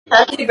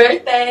Happy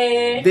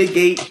birthday. Big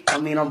 8. I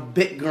mean, I'm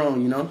big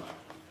grown, you know?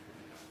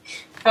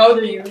 How old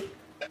are you?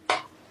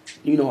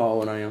 You know how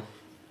old I am.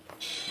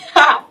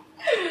 Ha!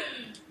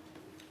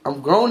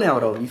 I'm grown now,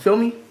 though. You feel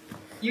me?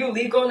 You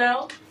legal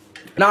now?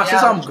 Nah, Yeah.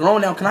 since I'm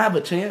grown now, can I have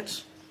a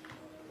chance?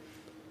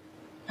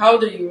 How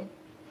old are you?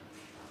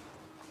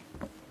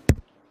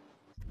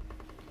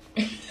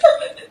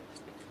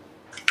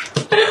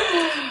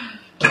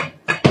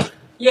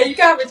 Yeah, you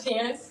can have a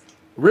chance.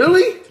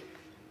 Really?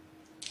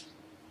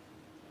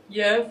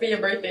 Yeah, for your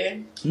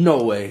birthday.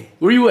 No way.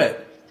 Where you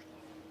at?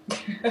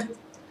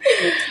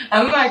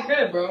 I'm in my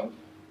crib, bro.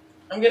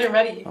 I'm getting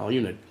ready. Oh,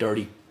 you're in a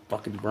dirty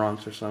fucking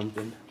Bronx or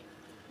something.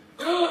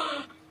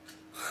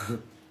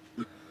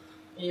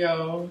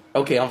 Yo.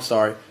 Okay, I'm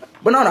sorry.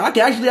 But no, I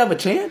can actually have a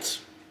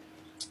chance.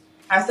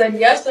 I said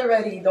yes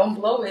already. Don't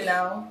blow it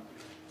now.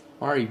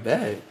 Already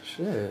bad.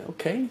 Shit,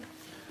 okay.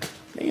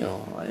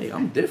 Damn, hey,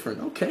 I'm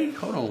different. Okay,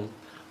 hold on.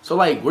 So,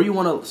 like, where you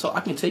want to... So, I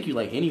can take you,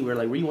 like, anywhere.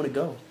 Like, where you want to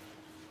go?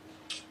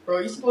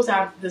 Bro, you're supposed to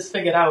have this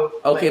figured out.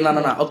 Okay, like,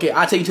 no. Okay,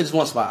 I'll take you to this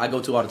one spot I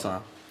go to all the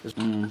time.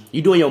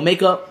 You doing your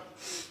makeup?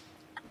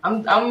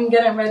 I'm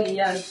getting ready,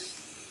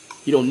 yes.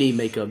 You don't need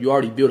makeup. You're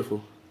already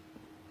beautiful.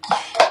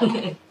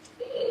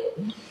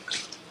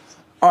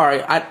 All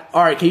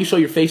right. Can you show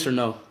your face or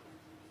no?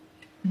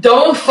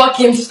 Don't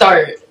fucking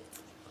start.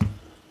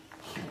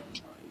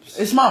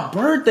 It's my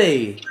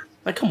birthday.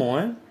 Like, come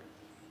on.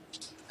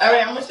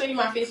 Alright, I'm gonna show you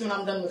my face when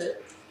I'm done with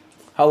it.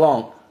 How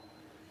long?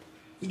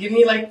 Give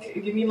me like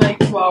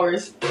 2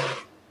 hours.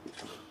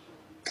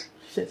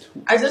 Shit.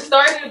 I just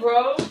started,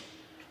 bro.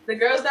 The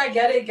girls that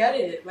get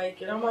it. Like,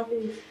 get on my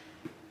face.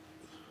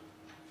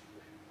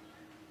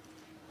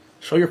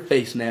 Show your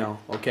face now,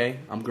 okay?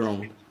 I'm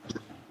grown.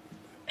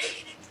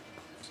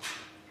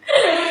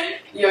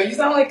 Yo, you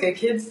sound like a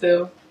kid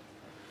still.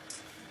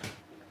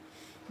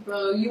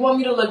 Bro, you want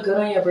me to look good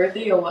on your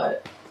birthday or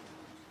what?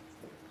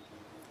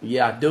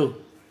 Yeah, I do.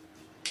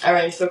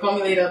 Alright, so call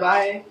me later.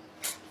 Bye.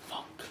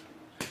 Fuck.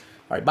 All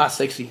right, bye,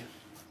 sexy.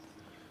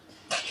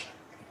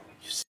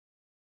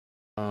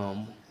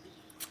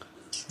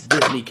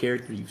 Disney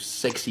character, you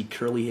sexy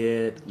curly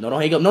head. No, don't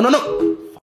hang up. No.